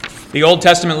The Old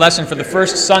Testament lesson for the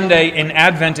first Sunday in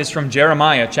Advent is from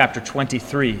Jeremiah chapter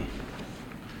 23.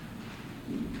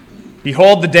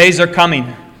 Behold, the days are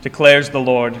coming, declares the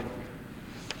Lord,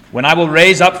 when I will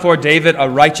raise up for David a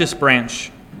righteous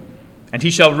branch, and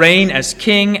he shall reign as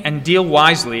king and deal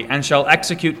wisely, and shall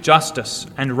execute justice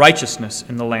and righteousness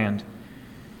in the land.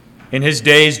 In his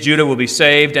days Judah will be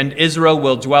saved, and Israel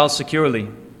will dwell securely.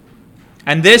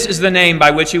 And this is the name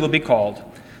by which he will be called: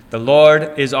 the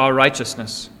Lord is our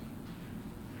righteousness.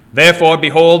 Therefore,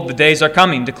 behold, the days are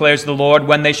coming, declares the Lord,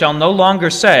 when they shall no longer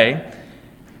say,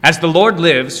 as the Lord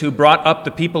lives, who brought up the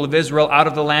people of Israel out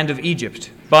of the land of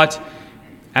Egypt, but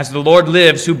as the Lord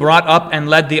lives, who brought up and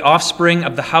led the offspring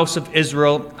of the house of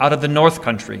Israel out of the north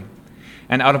country,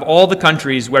 and out of all the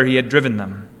countries where he had driven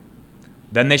them.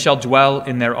 Then they shall dwell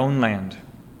in their own land.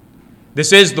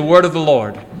 This is the word of the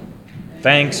Lord.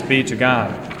 Thanks be to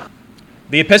God.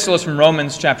 The epistle is from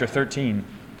Romans chapter 13.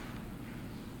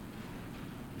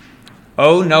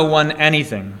 Owe no one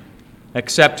anything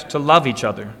except to love each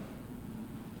other.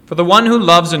 For the one who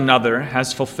loves another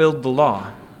has fulfilled the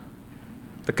law.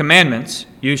 The commandments,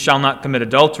 you shall not commit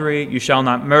adultery, you shall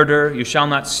not murder, you shall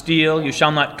not steal, you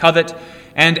shall not covet,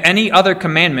 and any other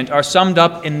commandment are summed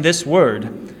up in this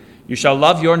word: you shall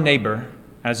love your neighbor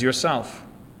as yourself.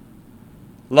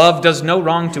 Love does no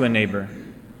wrong to a neighbor.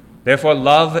 Therefore,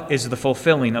 love is the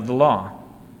fulfilling of the law.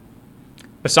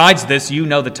 Besides this, you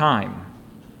know the time,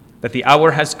 that the hour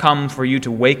has come for you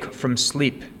to wake from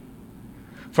sleep.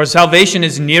 For salvation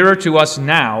is nearer to us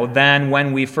now than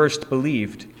when we first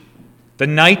believed. The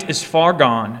night is far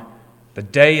gone, the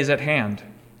day is at hand.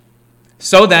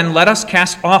 So then, let us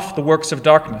cast off the works of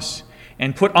darkness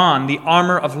and put on the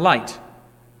armor of light.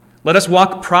 Let us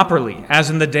walk properly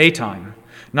as in the daytime,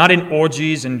 not in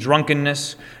orgies and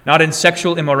drunkenness, not in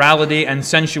sexual immorality and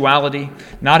sensuality,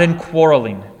 not in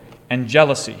quarreling and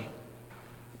jealousy,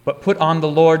 but put on the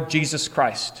Lord Jesus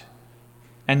Christ,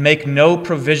 and make no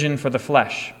provision for the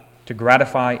flesh to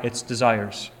gratify its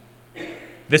desires.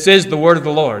 This is the word of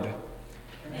the Lord.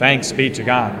 Thanks be to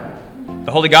God.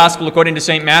 The Holy Gospel according to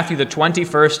St. Matthew, the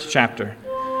 21st chapter.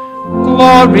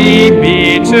 Glory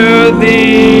be to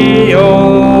thee,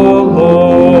 O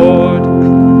Lord.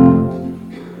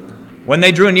 When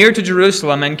they drew near to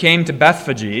Jerusalem and came to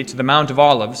Bethphage, to the Mount of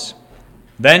Olives,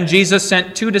 then Jesus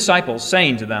sent 2 disciples,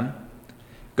 saying to them,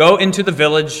 Go into the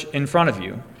village in front of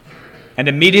you, and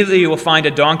immediately you will find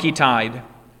a donkey tied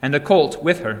and a colt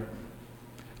with her.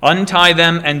 Untie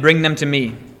them and bring them to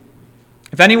me.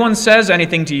 If anyone says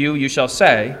anything to you, you shall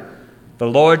say, The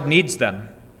Lord needs them,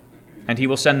 and he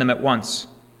will send them at once.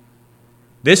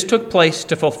 This took place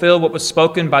to fulfill what was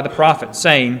spoken by the prophet,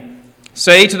 saying,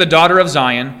 Say to the daughter of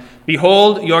Zion,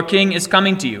 Behold, your king is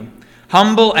coming to you,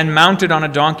 humble and mounted on a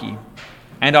donkey,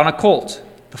 and on a colt,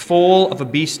 the foal of a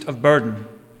beast of burden.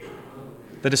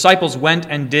 The disciples went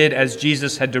and did as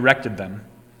Jesus had directed them.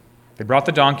 They brought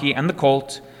the donkey and the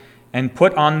colt and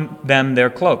put on them their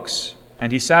cloaks,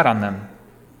 and he sat on them.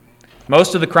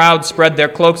 Most of the crowd spread their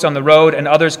cloaks on the road, and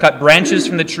others cut branches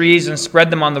from the trees and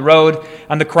spread them on the road.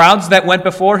 And the crowds that went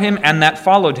before him and that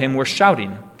followed him were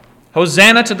shouting,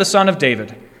 Hosanna to the Son of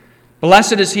David!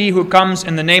 Blessed is he who comes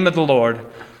in the name of the Lord!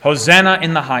 Hosanna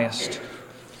in the highest!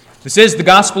 This is the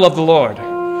gospel of the Lord.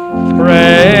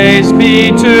 Praise be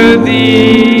to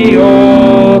thee,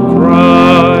 O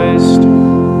Christ.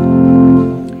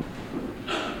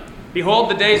 Behold,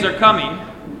 the days are coming.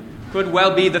 Could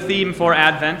well be the theme for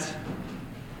Advent.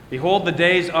 Behold, the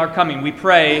days are coming. We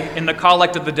pray in the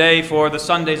collect of the day for the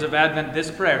Sundays of Advent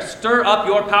this prayer: Stir up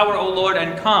your power, O Lord,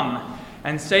 and come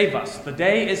and save us. The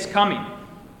day is coming.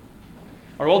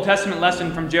 Our Old Testament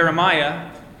lesson from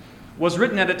Jeremiah was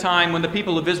written at a time when the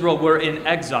people of Israel were in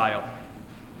exile.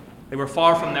 They were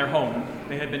far from their home.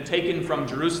 They had been taken from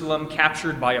Jerusalem,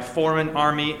 captured by a foreign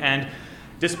army, and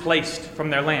displaced from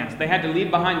their lands. They had to leave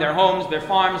behind their homes, their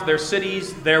farms, their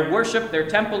cities, their worship, their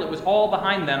temple. It was all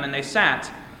behind them, and they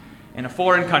sat in a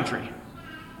foreign country.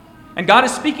 And God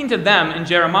is speaking to them in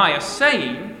Jeremiah,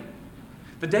 saying,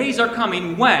 The days are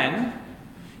coming when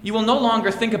you will no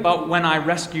longer think about when I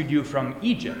rescued you from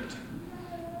Egypt,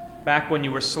 back when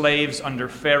you were slaves under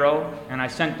Pharaoh, and I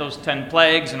sent those 10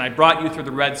 plagues, and I brought you through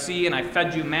the Red Sea, and I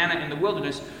fed you manna in the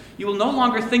wilderness. You will no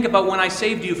longer think about when I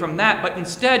saved you from that, but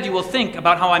instead you will think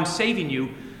about how I'm saving you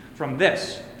from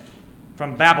this,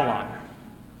 from Babylon,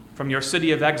 from your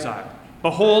city of exile.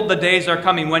 Behold, the days are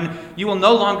coming when you will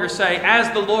no longer say,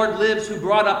 As the Lord lives who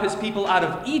brought up his people out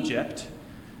of Egypt,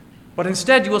 but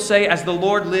instead you will say, As the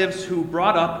Lord lives who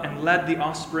brought up and led the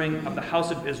offspring of the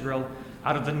house of Israel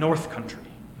out of the north country,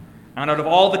 and out of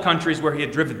all the countries where he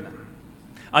had driven them.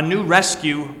 A new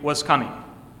rescue was coming.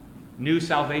 New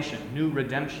salvation, new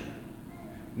redemption.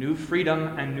 new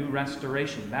freedom and new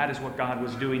restoration. That is what God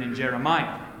was doing in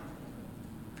Jeremiah.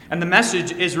 And the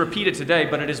message is repeated today,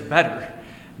 but it is better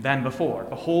than before.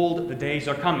 Behold, the days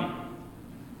are coming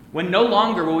when no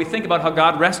longer will we think about how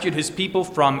God rescued his people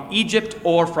from Egypt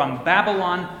or from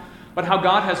Babylon, but how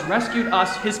God has rescued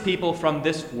us, his people, from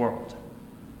this world,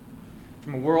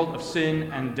 from a world of sin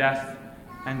and death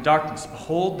and darkness.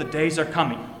 Behold, the days are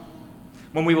coming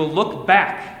when we will look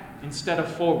back instead of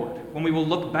forward, when we will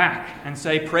look back and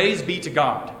say, praise be to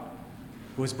God,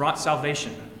 who has brought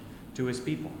salvation to his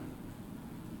people.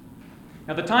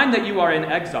 Now, the time that you are in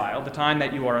exile, the time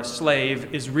that you are a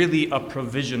slave, is really a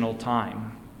provisional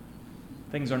time.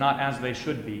 Things are not as they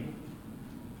should be,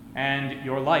 and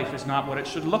your life is not what it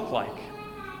should look like.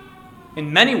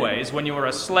 In many ways, when you are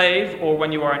a slave or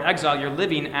when you are in exile, you're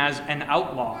living as an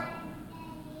outlaw,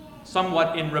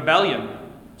 somewhat in rebellion.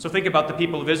 So think about the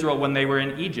people of Israel when they were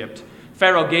in Egypt.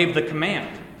 Pharaoh gave the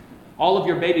command, all of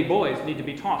your baby boys need to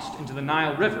be tossed into the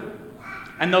Nile River.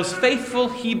 And those faithful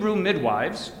Hebrew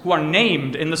midwives, who are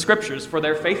named in the scriptures for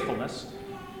their faithfulness,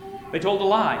 they told a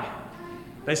lie.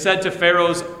 They said to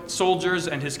Pharaoh's soldiers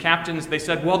and his captains, they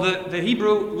said, well, the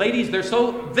Hebrew ladies, they're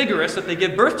so vigorous that they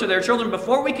give birth to their children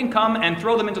before we can come and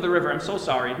throw them into the river. I'm so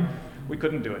sorry, we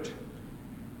couldn't do it.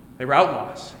 They were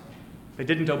outlaws. They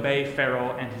didn't obey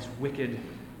Pharaoh and his wicked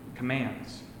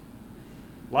commands.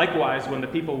 Likewise, when the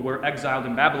people were exiled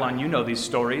in Babylon, you know these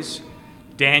stories.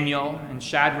 Daniel and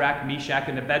Shadrach, Meshach,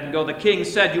 and Abednego, the king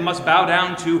said, you must bow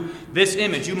down to this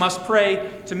image. You must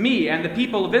pray to me. And the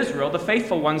people of Israel, the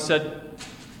faithful ones, said,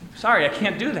 sorry, I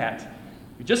can't do that.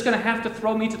 You're just going to have to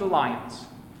throw me to the lions.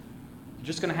 You're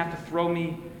just going to have to throw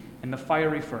me in the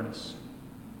fiery furnace.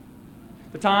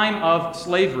 The time of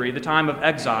slavery, the time of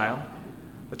exile,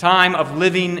 the time of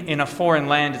living in a foreign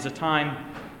land is a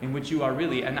time in which you are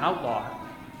really an outlaw.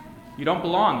 You don't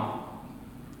belong.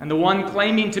 And the one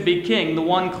claiming to be king, the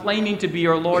one claiming to be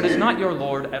your Lord, is not your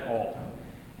Lord at all.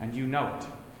 And you know it.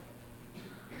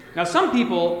 Now, some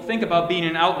people think about being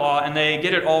an outlaw and they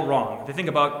get it all wrong. They think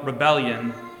about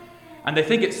rebellion and they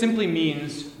think it simply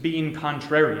means being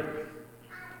contrarian.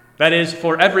 That is,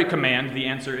 for every command, the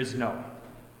answer is no.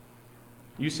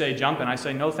 You say jump and I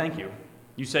say no, thank you.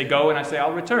 You say go and I say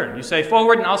I'll return. You say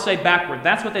forward and I'll say backward.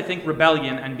 That's what they think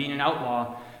rebellion and being an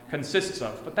outlaw consists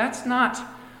of. But that's not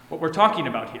what we're talking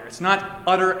about here. It's not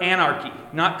utter anarchy,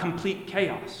 not complete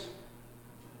chaos.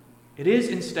 It is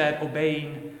instead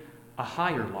obeying a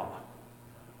higher law,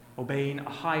 obeying a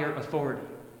higher authority.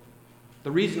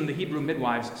 The reason the Hebrew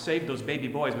midwives saved those baby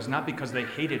boys was not because they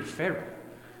hated Pharaoh,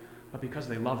 but because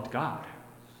they loved God.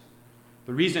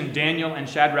 The reason Daniel and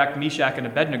Shadrach, Meshach, and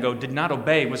Abednego did not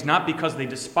obey was not because they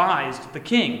despised the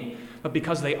king, but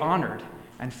because they honored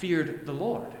and feared the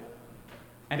Lord.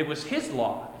 And it was his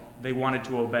law they wanted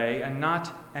to obey and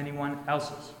not anyone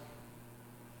else's.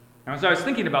 Now, as I was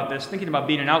thinking about this, thinking about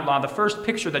being an outlaw, the first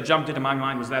picture that jumped into my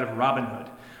mind was that of Robin Hood.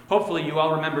 Hopefully you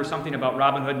all remember something about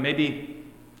Robin Hood. Maybe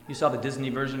you saw the Disney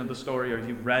version of the story or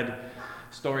you've read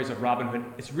stories of Robin Hood.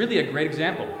 It's really a great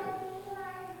example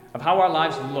of how our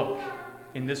lives look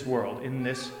in this world, in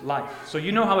this life. So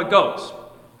you know how it goes.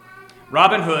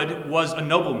 Robin Hood was a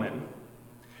nobleman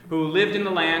who lived in the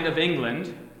land of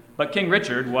England, but King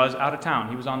Richard was out of town.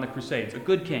 He was on the Crusades. A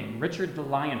good king, Richard the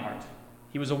Lionheart.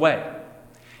 He was away.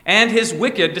 And his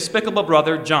wicked, despicable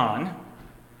brother, John,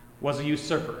 was a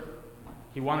usurper.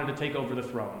 He wanted to take over the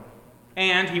throne.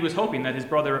 And he was hoping that his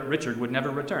brother Richard would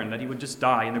never return, that he would just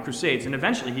die in the Crusades. And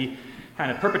eventually he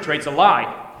kind of perpetrates a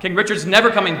lie. King Richard's never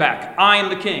coming back. I am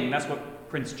the king. That's what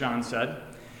Prince John said.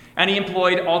 And he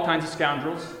employed all kinds of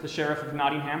scoundrels, the Sheriff of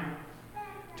Nottingham,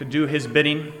 to do his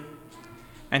bidding.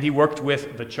 And he worked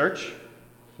with the church,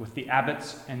 with the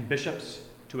abbots and bishops,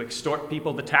 to extort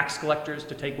people, the tax collectors,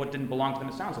 to take what didn't belong to them.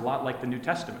 It sounds a lot like the New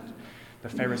Testament, the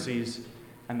Pharisees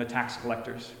and the tax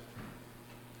collectors.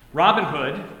 Robin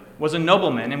Hood was a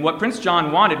nobleman, and what Prince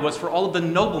John wanted was for all of the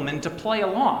noblemen to play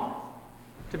along,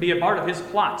 to be a part of his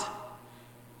plot,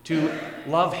 to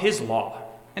love his law,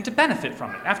 and to benefit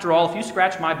from it. After all, if you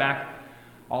scratch my back,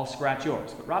 I'll scratch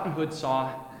yours. But Robin Hood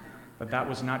saw that that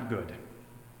was not good.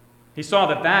 He saw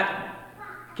that that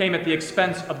came at the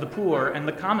expense of the poor and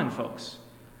the common folks.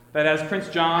 That as Prince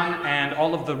John and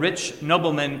all of the rich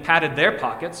noblemen padded their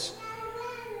pockets,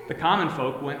 the common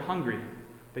folk went hungry.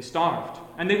 They starved.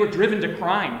 And they were driven to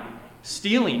crime,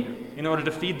 stealing in order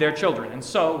to feed their children. And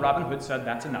so Robin Hood said,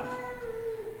 that's enough.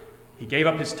 He gave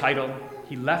up his title,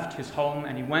 he left his home,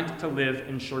 and he went to live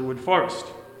in Sherwood Forest.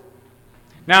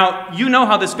 Now, you know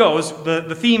how this goes.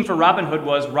 The theme for Robin Hood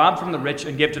was rob from the rich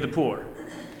and give to the poor,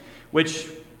 which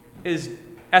is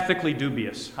ethically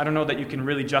dubious. I don't know that you can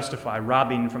really justify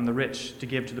robbing from the rich to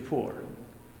give to the poor.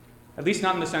 At least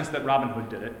not in the sense that Robin Hood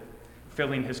did it,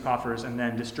 filling his coffers and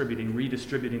then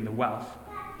redistributing the wealth.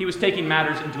 He was taking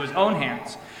matters into his own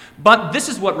hands. But this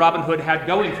is what Robin Hood had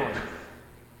going for him.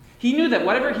 He knew that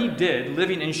whatever he did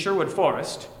living in Sherwood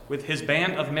Forest with his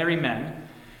band of merry men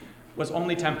was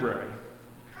only temporary.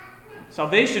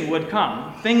 Salvation would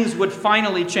come. Things would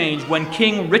finally change when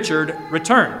King Richard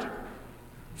returned.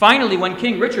 Finally, when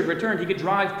King Richard returned, he could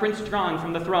drive Prince John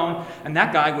from the throne, and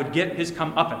that guy would get his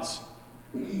comeuppance.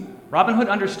 Robin Hood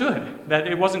understood that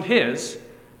it wasn't his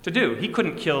to do. He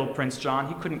couldn't kill Prince John.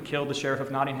 He couldn't kill the Sheriff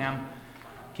of Nottingham.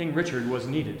 King Richard was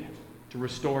needed to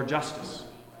restore justice.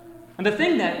 And the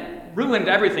thing that ruined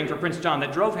everything for Prince John,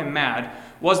 that drove him mad,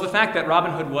 was the fact that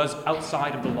Robin Hood was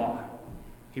outside of the law.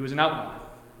 He was an outlaw.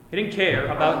 He didn't care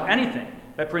about anything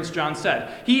that Prince John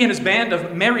said. He and his band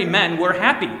of merry men were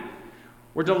happy,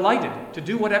 were delighted to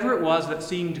do whatever it was that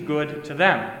seemed good to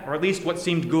them, or at least what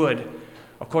seemed good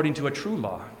according to a true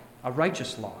law, a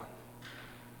righteous law.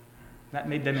 That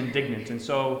made them indignant, and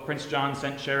so Prince John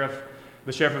sent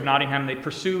the Sheriff of Nottingham. They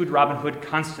pursued Robin Hood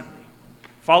constantly,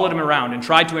 followed him around, and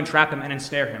tried to entrap him and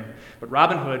ensnare him. But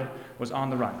Robin Hood was on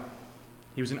the run.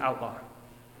 He was an outlaw.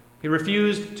 He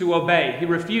refused to obey. He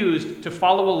refused to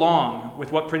follow along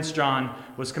with what Prince John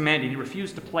was commanding. He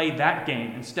refused to play that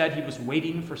game. Instead, he was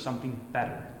waiting for something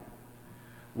better,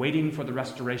 waiting for the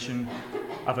restoration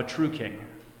of a true king,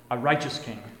 a righteous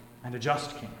king, and a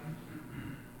just king.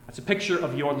 That's a picture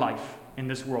of your life in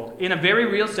this world. In a very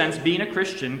real sense, being a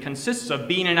Christian consists of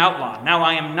being an outlaw. Now,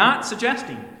 I am not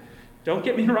suggesting, don't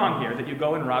get me wrong here, that you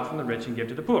go and rob from the rich and give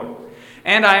to the poor.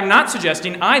 And I am not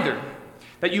suggesting either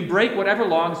that you break whatever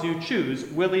laws you choose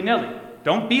willy-nilly.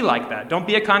 Don't be like that. Don't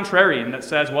be a contrarian that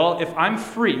says, well, if I'm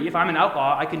free, if I'm an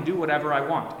outlaw, I can do whatever I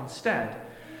want. Instead,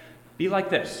 be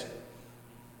like this.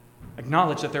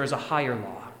 Acknowledge that there is a higher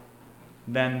law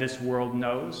than this world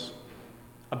knows,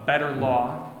 a better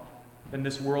law than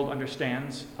this world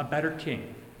understands, a better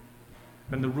king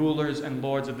than the rulers and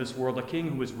lords of this world, a king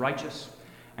who is righteous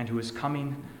and who is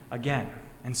coming again.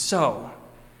 And so,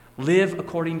 live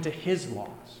according to his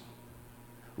laws.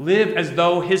 Live as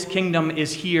though his kingdom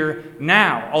is here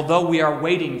now, although we are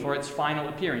waiting for its final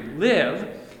appearing.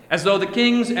 Live as though the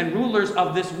kings and rulers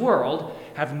of this world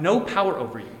have no power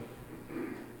over you.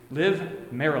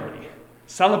 Live merrily.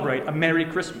 Celebrate a Merry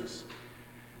Christmas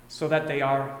so that they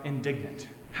are indignant.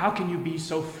 How can you be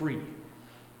so free?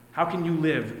 How can you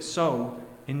live so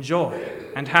in joy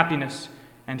and happiness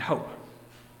and hope?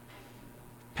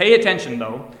 Pay attention,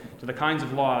 though, to the kinds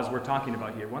of laws we're talking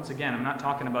about here. Once again, I'm not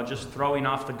talking about just throwing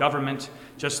off the government,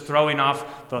 just throwing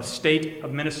off the state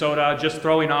of Minnesota, just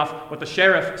throwing off what the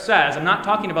sheriff says. I'm not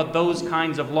talking about those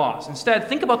kinds of laws. Instead,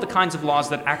 think about the kinds of laws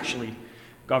that actually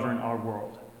govern our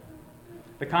world.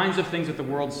 The kinds of things that the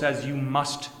world says you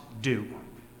must do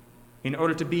in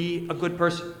order to be a good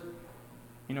person,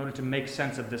 in order to make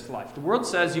sense of this life. The world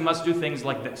says you must do things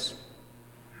like this: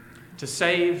 to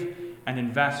save and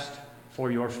invest for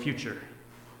your future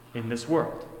in this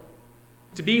world.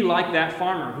 To be like that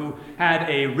farmer who had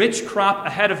a rich crop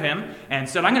ahead of him and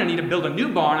said, I'm going to need to build a new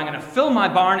barn. I'm going to fill my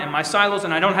barn and my silos,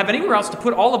 and I don't have anywhere else to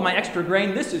put all of my extra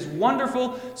grain. This is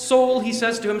wonderful. Soul, he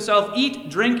says to himself, eat,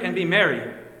 drink, and be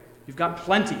merry. You've got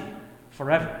plenty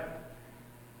forever.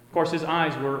 Of course, his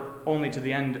eyes were only to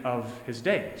the end of his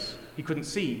days. He couldn't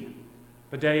see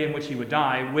the day in which he would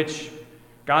die, which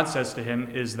God says to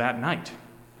him is that night.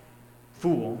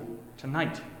 Fool,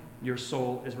 tonight your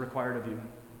soul is required of you.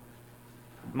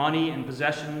 Money and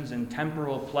possessions and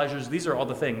temporal pleasures, these are all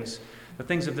the things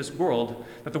of this world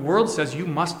that the world says you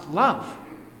must love.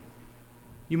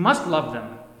 You must love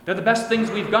them. They're the best things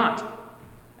we've got.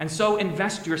 And so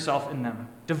invest yourself in them.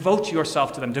 Devote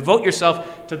yourself to them. Devote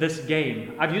yourself to this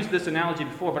game. I've used this analogy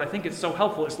before, but I think it's so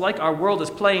helpful. It's like our world is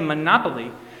playing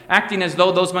Monopoly, acting as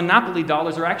though those Monopoly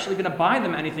dollars are actually going to buy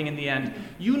them anything in the end.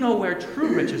 You know where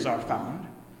true riches are found.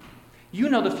 You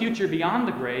know the future beyond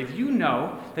the grave. You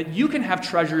know that you can have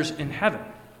treasures in heaven,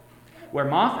 where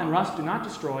moth and rust do not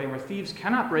destroy, where thieves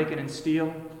cannot break in and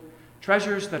steal.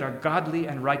 Treasures that are godly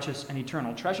and righteous and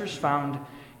eternal. Treasures found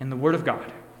in the Word of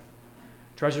God.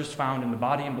 Treasures found in the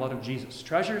body and blood of Jesus.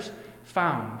 Treasures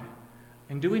found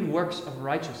in doing works of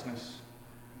righteousness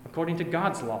according to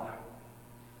God's law,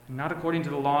 and not according to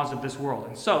the laws of this world.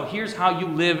 And so, here's how you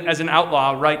live as an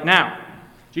outlaw right now.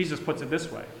 Jesus puts it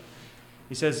this way.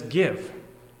 He says, give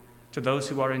to those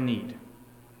who are in need.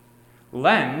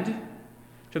 Lend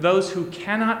to those who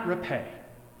cannot repay.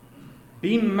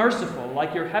 Be merciful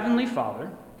like your heavenly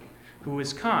Father, who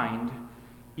is kind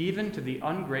even to the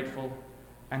ungrateful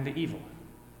and the evil.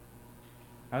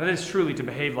 Now, that is truly to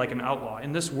behave like an outlaw.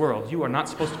 In this world, you are not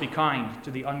supposed to be kind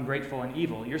to the ungrateful and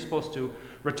evil. You're supposed to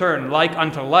return like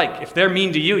unto like. If they're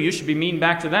mean to you, you should be mean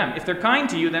back to them. If they're kind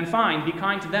to you, then fine, be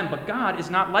kind to them. But God is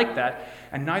not like that,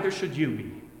 and neither should you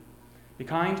be. Be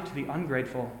kind to the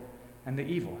ungrateful and the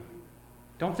evil.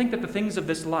 Don't think that the things of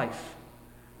this life,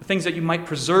 the things that you might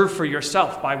preserve for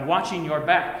yourself by watching your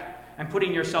back and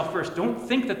putting yourself first, don't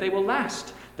think that they will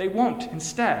last. They won't.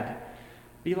 Instead,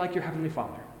 be like your Heavenly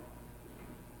Father,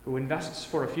 who invests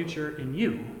for a future in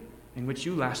you in which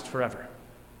you last forever,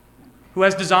 who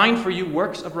has designed for you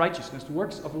works of righteousness,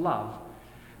 works of love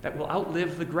that will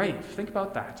outlive the grave. Think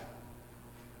about that.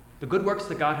 The good works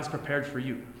that God has prepared for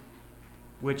you,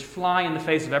 which fly in the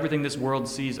face of everything this world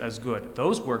sees as good.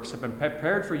 Those works have been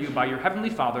prepared for you by your Heavenly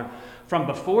Father from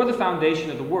before the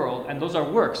foundation of the world, and those are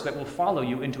works that will follow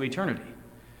you into eternity,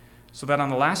 so that on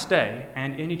the last day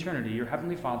and in eternity, your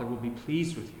Heavenly Father will be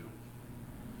pleased with you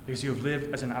because you have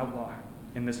lived as an outlaw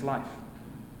in this life.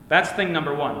 That's thing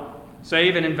number one.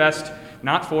 Save and invest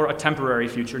not for a temporary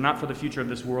future, not for the future of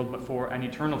this world, but for an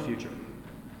eternal future.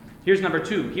 Here's number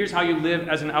two. Here's how you live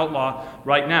as an outlaw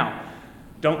right now.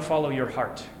 Don't follow your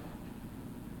heart.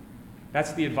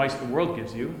 That's the advice the world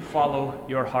gives you. Follow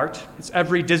your heart. It's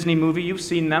every Disney movie. You've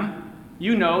seen them.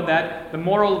 You know that the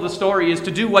moral of the story is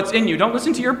to do what's in you. Don't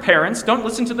listen to your parents. Don't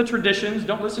listen to the traditions.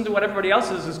 Don't listen to what everybody else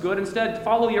says is good. Instead,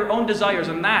 follow your own desires,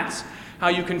 and that's how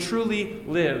you can truly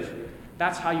live.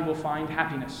 That's how you will find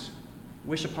happiness.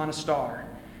 Wish upon a star.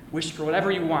 Wish for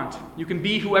whatever you want. You can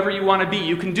be whoever you want to be.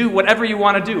 You can do whatever you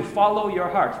want to do. Follow your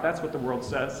heart. That's what the world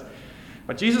says.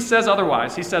 But Jesus says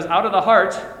otherwise. He says, out of the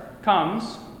heart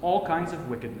comes all kinds of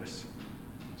wickedness.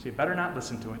 So you better not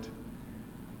listen to it.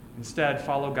 Instead,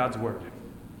 follow God's word.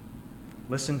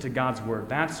 Listen to God's word.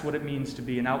 That's what it means to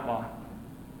be an outlaw.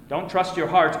 Don't trust your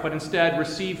heart, but instead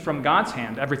receive from God's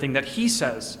hand everything that He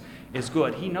says is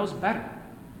good. He knows better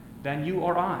than you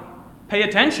or I. Pay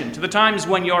attention to the times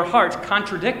when your heart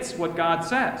contradicts what God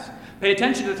says. Pay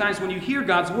attention to the times when you hear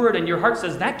God's word and your heart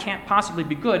says, that can't possibly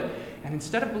be good. And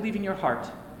instead of believing your heart,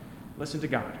 listen to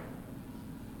God.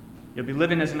 You'll be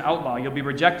living as an outlaw. You'll be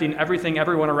rejecting everything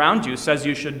everyone around you says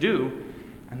you should do.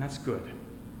 And that's good,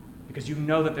 because you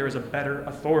know that there is a better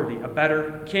authority, a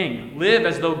better king. Live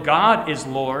as though God is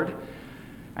Lord,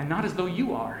 and not as though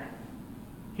you are.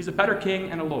 He's a better king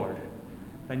and a Lord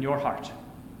than your heart.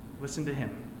 Listen to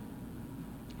Him.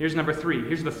 Here's number three.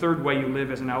 Here's the third way you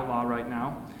live as an outlaw right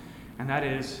now, and that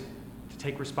is to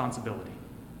take responsibility.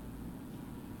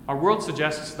 Our world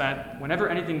suggests that whenever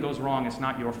anything goes wrong, it's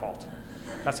not your fault.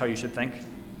 That's how you should think.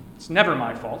 It's never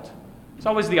my fault. It's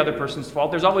always the other person's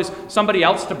fault. There's always somebody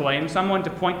else to blame, someone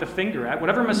to point the finger at.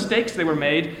 Whatever mistakes they were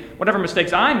made, whatever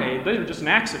mistakes I made, they were just an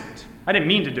accident. I didn't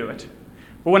mean to do it.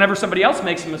 But whenever somebody else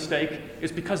makes a mistake,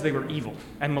 it's because they were evil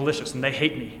and malicious, and they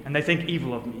hate me, and they think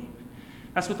evil of me.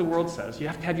 That's what the world says. You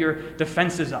have to have your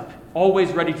defenses up,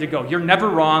 always ready to go. You're never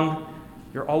wrong,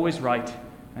 you're always right,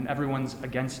 and everyone's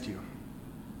against you.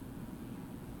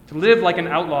 To live like an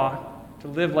outlaw, to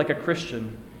live like a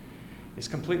Christian, is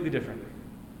completely different.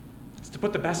 It's to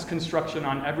put the best construction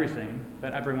on everything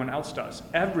that everyone else does.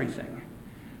 Everything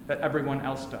that everyone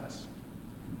else does.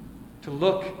 To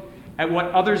look at what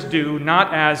others do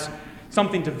not as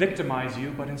something to victimize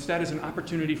you, but instead as an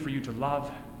opportunity for you to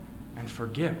love and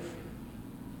forgive.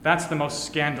 That's the most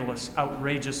scandalous,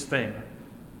 outrageous thing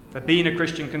that being a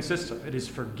Christian consists of. It is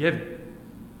forgiving.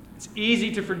 It's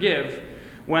easy to forgive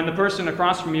when the person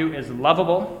across from you is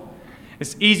lovable.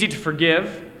 It's easy to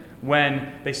forgive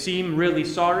when they seem really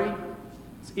sorry.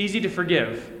 It's easy to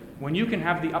forgive when you can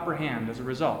have the upper hand as a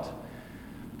result.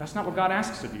 That's not what God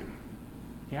asks of you.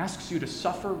 He asks you to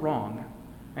suffer wrong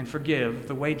and forgive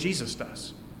the way Jesus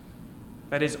does.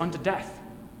 That is, unto death.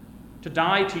 To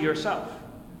die to yourself.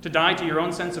 To die to your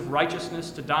own sense of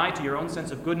righteousness. To die to your own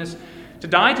sense of goodness. To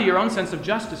die to your own sense of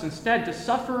justice. Instead, to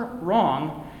suffer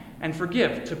wrong and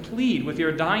forgive. To plead with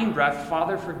your dying breath,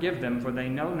 Father, forgive them, for they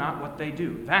know not what they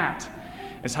do. That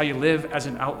is how you live as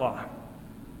an outlaw.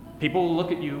 People will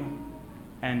look at you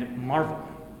and marvel.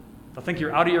 They'll think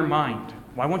you're out of your mind.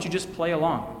 Why won't you just play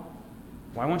along?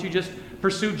 Why won't you just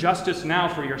pursue justice now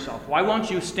for yourself? Why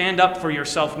won't you stand up for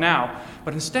yourself now?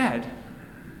 But instead,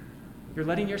 you're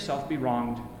letting yourself be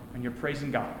wronged and you're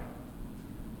praising God.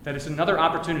 That it's another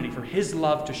opportunity for His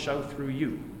love to show through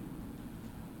you.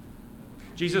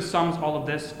 Jesus sums all of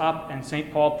this up, and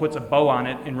St. Paul puts a bow on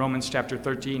it in Romans chapter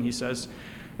 13. He says,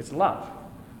 it's love.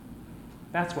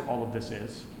 That's what all of this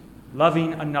is.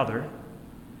 Loving another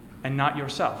and not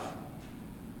yourself.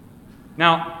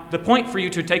 Now, the point for you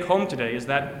to take home today is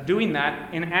that doing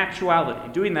that in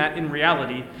actuality, doing that in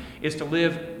reality, is to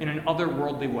live in an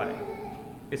otherworldly way.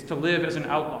 is to live as an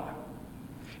outlaw.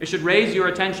 It should raise your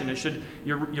attention.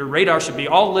 Your radar should be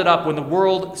all lit up when the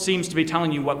world seems to be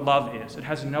telling you what love is. It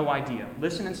has no idea.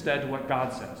 Listen instead to what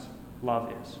God says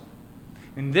love is.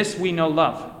 In this we know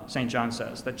love, St. John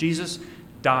says, that Jesus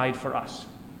died for us.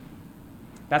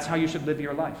 That's how you should live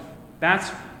your life. That's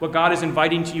what God is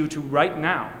inviting to you to right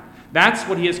now. That's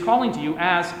what he is calling to you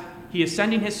as he is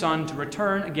sending his Son to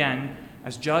return again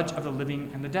as judge of the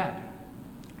living and the dead.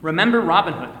 Remember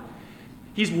Robin Hood.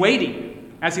 He's waiting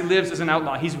as he lives as an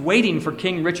outlaw. He's waiting for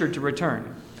King Richard to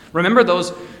return. Remember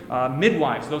those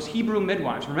midwives, those Hebrew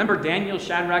midwives. Remember Daniel,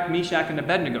 Shadrach, Meshach, and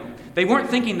Abednego. They weren't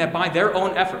thinking that by their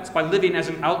own efforts, by living as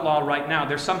an outlaw right now,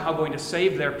 they're somehow going to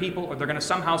save their people or they're going to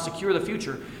somehow secure the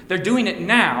future. They're doing it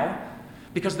now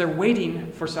because they're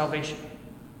waiting for salvation,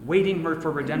 waiting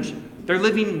for redemption. They're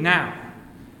living now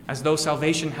as though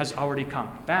salvation has already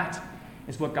come. That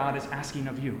is what God is asking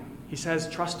of you. He says,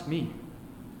 trust me.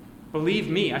 Believe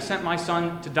me, I sent my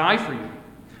Son to die for you.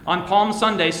 On Palm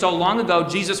Sunday, so long ago,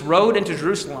 Jesus rode into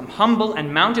Jerusalem, humble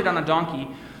and mounted on a donkey,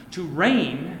 to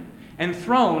reign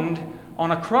enthroned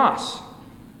on a cross,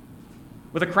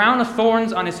 with a crown of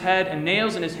thorns on his head and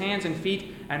nails in his hands and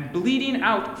feet, and bleeding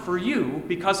out for you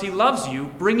because he loves you,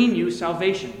 bringing you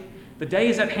salvation. The day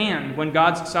is at hand when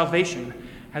God's salvation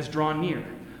has drawn near,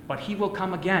 but he will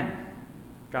come again,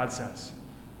 God says.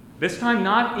 This time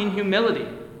not in humility,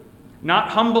 not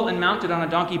humble and mounted on a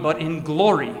donkey, but in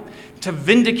glory, to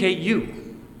vindicate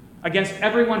you against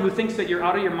everyone who thinks that you're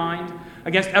out of your mind,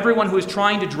 against everyone who is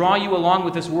trying to draw you along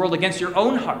with this world, against your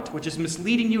own heart, which is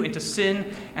misleading you into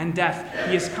sin and death.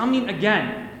 He is coming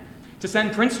again to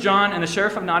send Prince John and the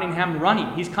Sheriff of Nottingham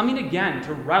running. He's coming again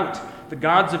to rout the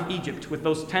gods of Egypt with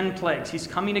those 10 plagues. He's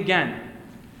coming again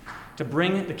to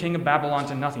bring the king of Babylon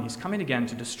to nothing. He's coming again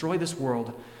to destroy this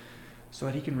world so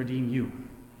that he can redeem you,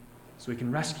 so he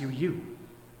can rescue you.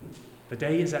 The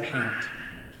day is at hand.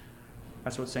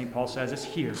 That's what St. Paul says. It's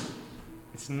here.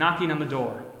 It's knocking on the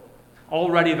door.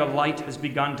 Already the light has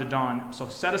begun to dawn. So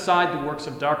set aside the works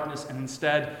of darkness and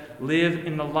instead live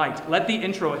in the light. Let the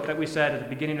intro that we said at the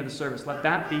beginning of the service, let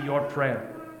that be your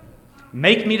prayer.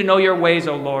 Make me to know your ways,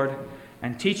 O Lord,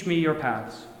 and teach me your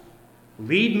paths.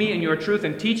 Lead me in your truth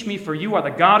and teach me, for you are the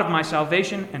God of my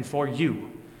salvation, and for you,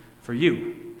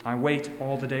 I wait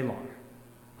all the day long.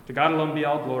 To God alone be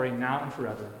all glory, now and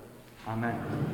forever. Amen.